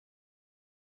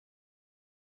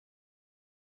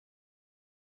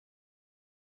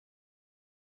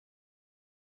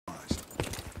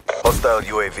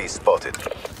Hostile UAV spotted.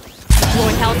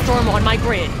 Deploy Hellstorm on my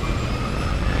grid.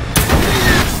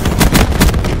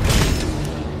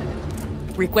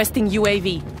 Requesting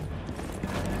UAV.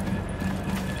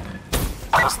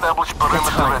 Establish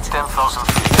perimeter at 10,000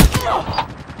 feet.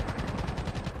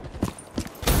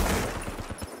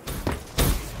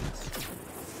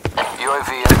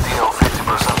 UAV FTO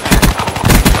 50% check.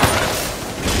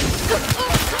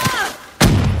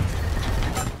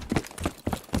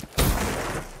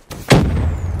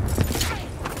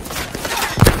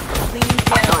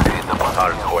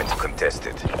 Hardpoint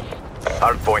contested.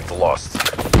 Hardpoint lost.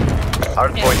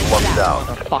 Hardpoint locked down.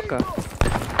 Fucker.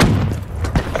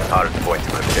 Hardpoint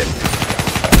contested.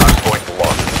 Hardpoint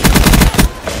lost.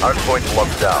 Hardpoint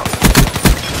locked down.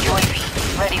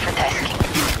 UAV, ready for tasking.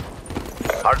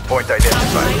 Hardpoint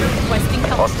identified. Requesting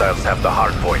help. Hostiles have the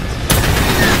hardpoint.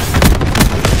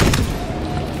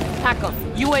 Hacker.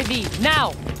 UAV,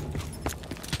 now!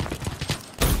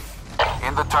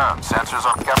 In the turn, sensors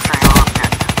on capture your objective.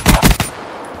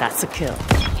 That's a kill.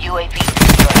 UAV.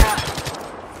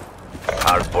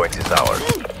 Hardpoint is ours.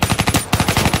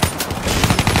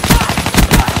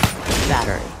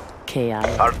 Battery. KI.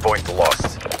 Hardpoint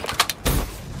lost.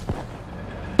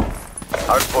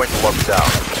 Hardpoint locked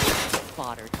down.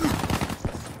 Spotted.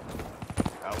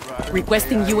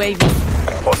 Requesting UAV.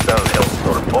 Hostile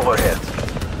Hellstorm overhead.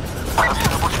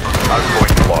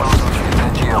 Hardpoint lost.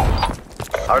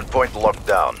 Hardpoint locked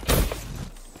down.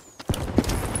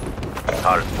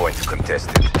 Hardpoint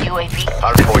contested. UAV.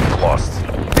 Hardpoint lost.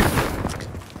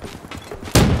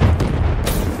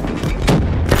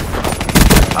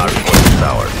 Hardpoint is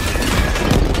ours.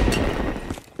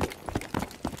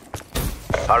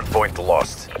 Hardpoint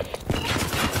lost.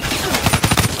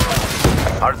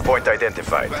 Hardpoint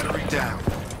identified. Battery down.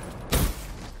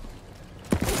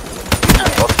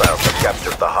 Hostiles have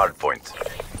captured the hardpoint.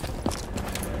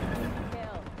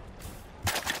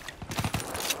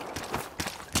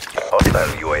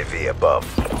 Hostile UAV above.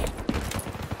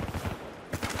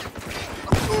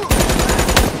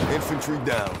 Infantry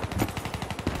down.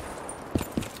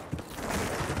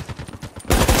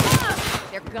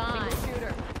 They're gone.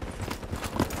 Shooter.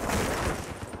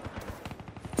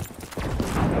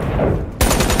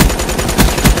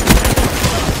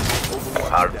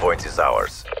 Hardpoint is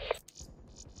ours.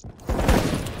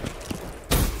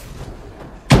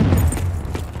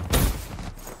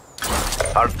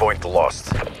 Hardpoint lost.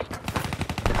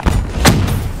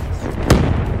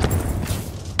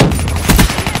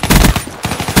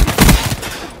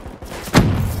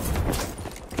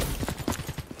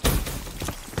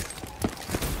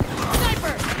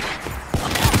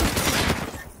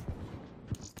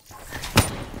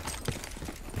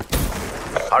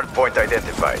 Hardpoint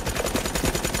identified.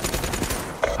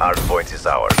 Hardpoint is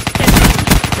ours.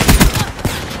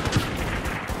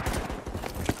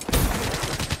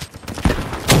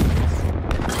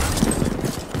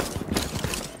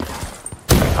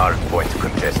 Hardpoint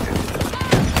contested.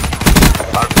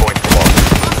 Hardpoint lost.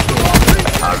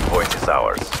 Hardpoint is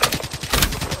ours.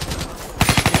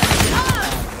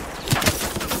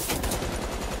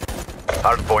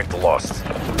 Hardpoint lost.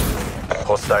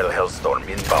 Hostile Hellstorm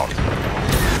inbound.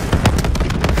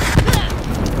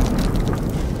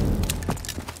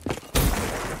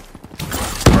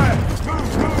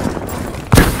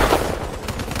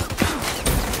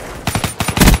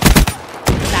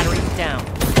 Battery's down.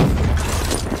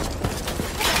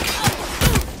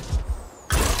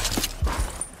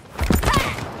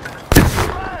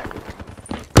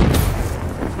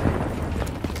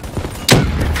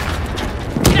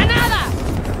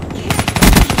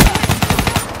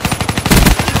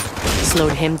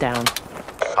 Slowed him down.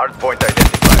 Hardpoint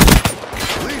identified.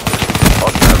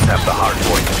 Hostiles have the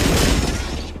hardpoint.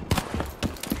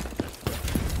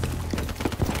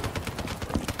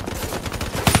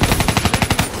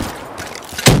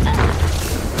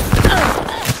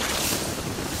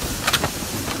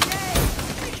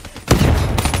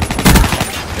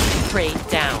 Trade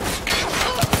down.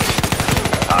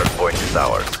 Hardpoint is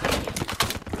ours.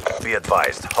 Be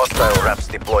advised, hostile RAPs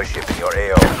deploy ship in your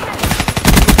AO.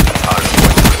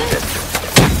 Hardpoint contested.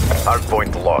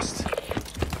 Hardpoint lost.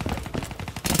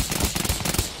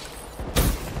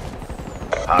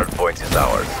 Hardpoint is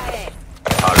ours.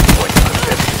 Hardpoint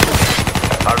contested.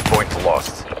 Hardpoint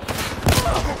lost.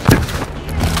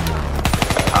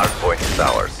 Hardpoint is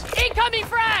ours. Incoming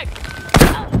frag!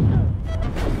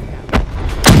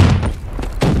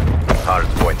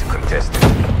 Hardpoint contested.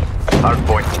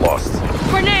 Hardpoint lost.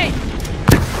 Grenade!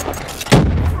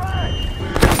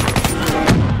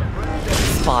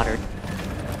 Spotted.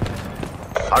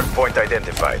 Hardpoint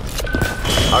identified.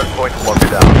 Hardpoint locked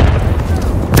down.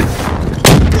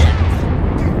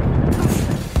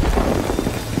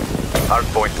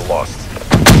 Hardpoint lost.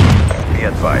 Be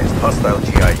advised, hostile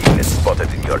GI unit spotted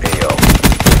in your AO.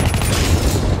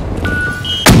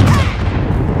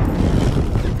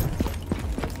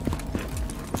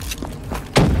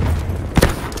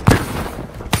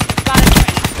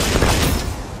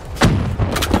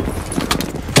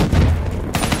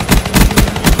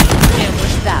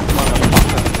 Ambush that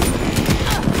motherfucker.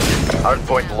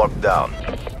 Hardpoint locked down.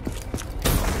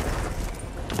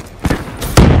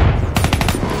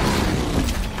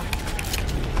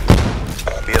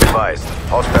 Be advised,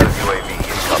 hostile UAV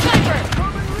incoming.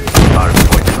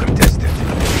 Hardpoint contested.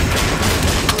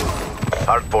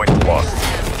 Hardpoint lost.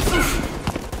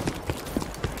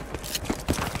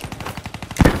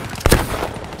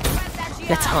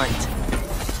 Let's hunt.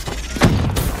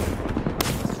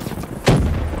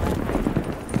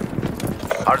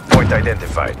 Hardpoint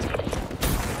identified.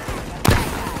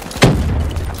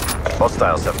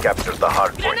 Hostiles have captured the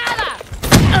hardpoint.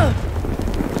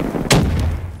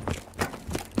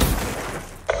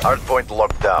 Hardpoint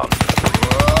locked down.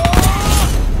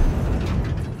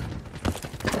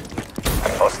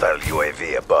 Hostile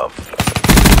UAV above.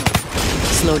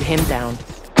 Slowed him down.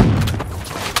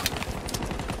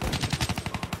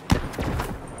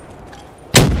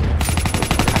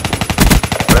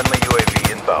 Friendly UAV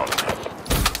inbound.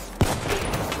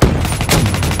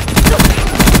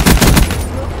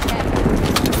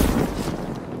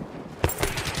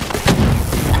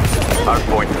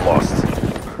 Hardpoint lost.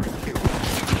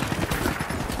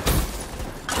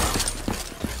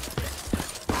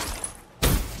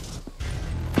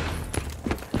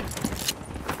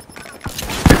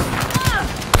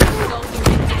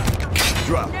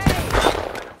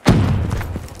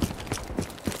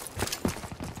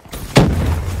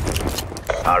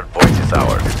 Hardpoint is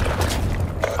ours.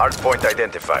 Hardpoint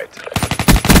identified.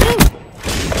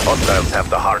 Hostiles have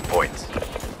the hardpoint.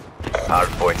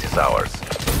 Hardpoint is ours.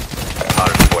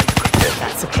 Hardpoint contested.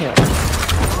 That's a kill.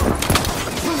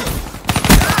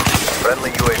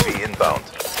 Friendly UAV inbound.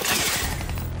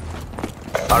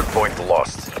 Hardpoint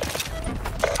lost.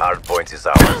 Hardpoint is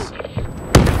ours.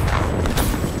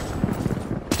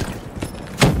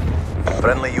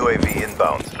 Friendly UAV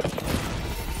inbound.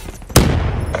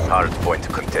 Hardpoint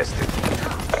contested.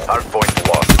 Hardpoint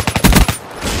lost.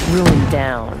 Ruin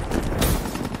down.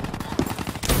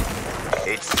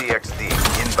 HCXD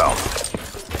inbound.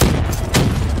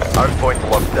 Hardpoint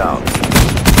locked down.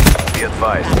 Be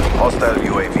advised, hostile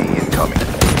UAV incoming.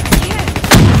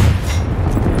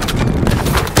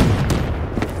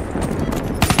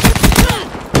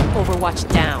 Overwatch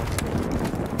down.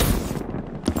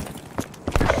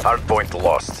 Hardpoint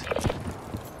lost.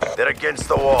 They're against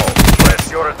the wall.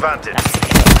 Press your advantage. That's a kill.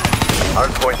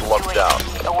 Hardpoint locked down.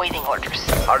 Awaiting orders.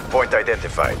 Hardpoint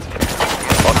identified.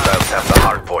 Hostiles have the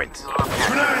hardpoint.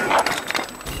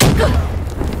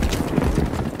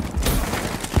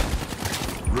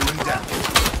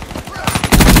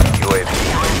 UAV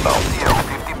inbound.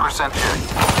 50% hit.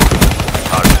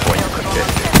 Hardpoint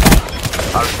contested.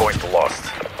 Hardpoint lost.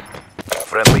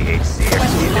 Friendly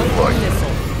HCXD deployed.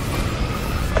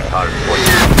 Hardpoint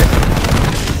contested.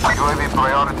 UAV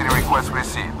priority request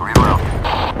received. Reroute.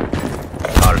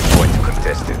 Hardpoint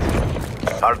contested.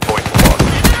 Hardpoint lost.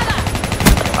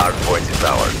 Hardpoint is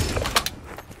ours.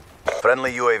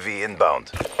 Friendly UAV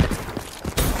inbound.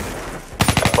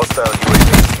 Hostile UAV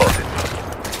spotted.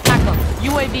 Tackle.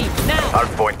 UAV now.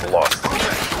 Hardpoint lost.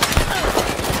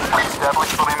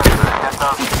 Establish perimeter.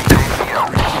 10,000 feet ATL.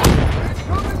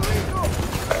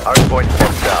 Hardpoint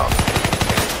locked down.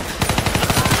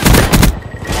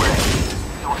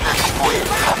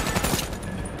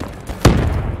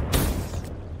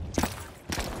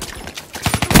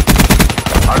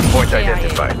 Hardpoint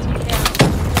identified.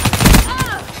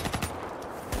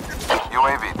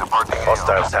 UAV departing AO.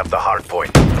 Hostiles have the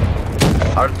hardpoint.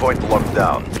 Hardpoint locked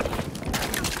down.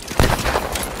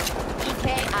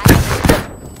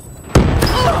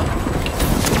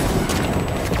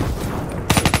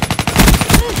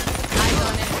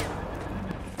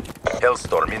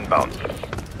 Hellstorm inbound.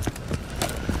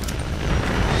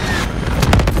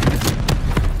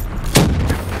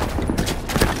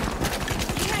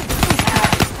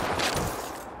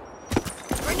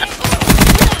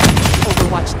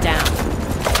 Overwatch down.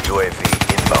 UAV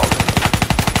inbound.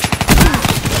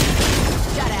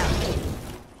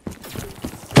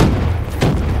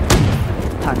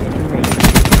 Target in range.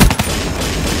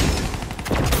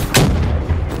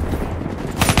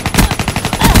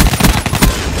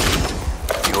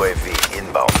 UAV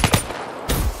inbound.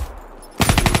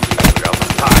 Grab the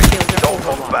time. Don't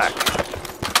hold back.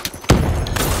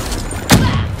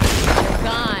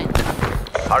 Gone.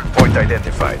 Hardpoint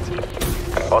identified.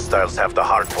 Hostiles have the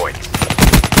hardpoint.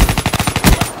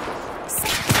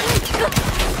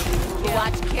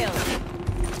 kill.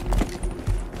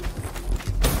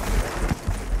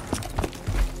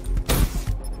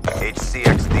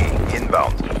 HCXD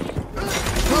inbound.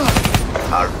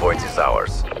 Hardpoint is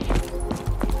ours.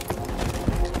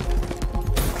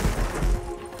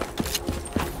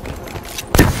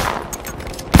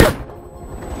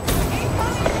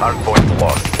 Hardpoint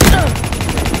lost.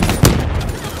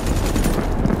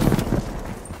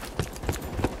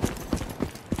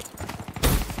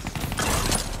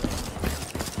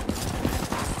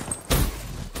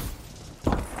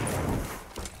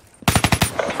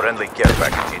 Friendly care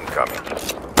package incoming.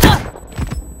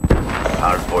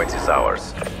 Hardpoint is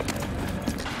ours.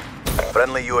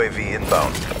 Friendly UAV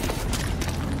inbound.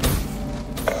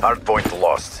 Hardpoint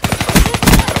lost.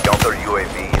 Counter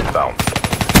UAV inbound.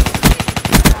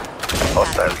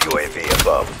 Hostile UAV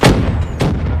above.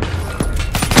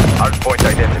 Hardpoint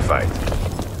identified.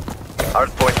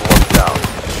 Hardpoint locked down.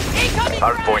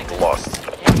 Hardpoint lost.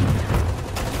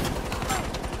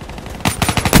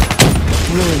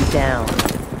 Ruin down.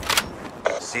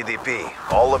 CDP,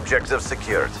 all objectives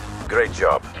secured. Great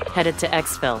job. Headed to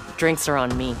exfil. Drinks are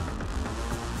on me.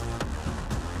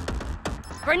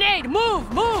 Grenade!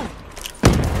 Move! Move!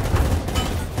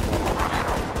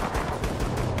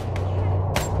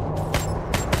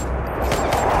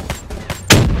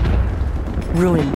 Ruin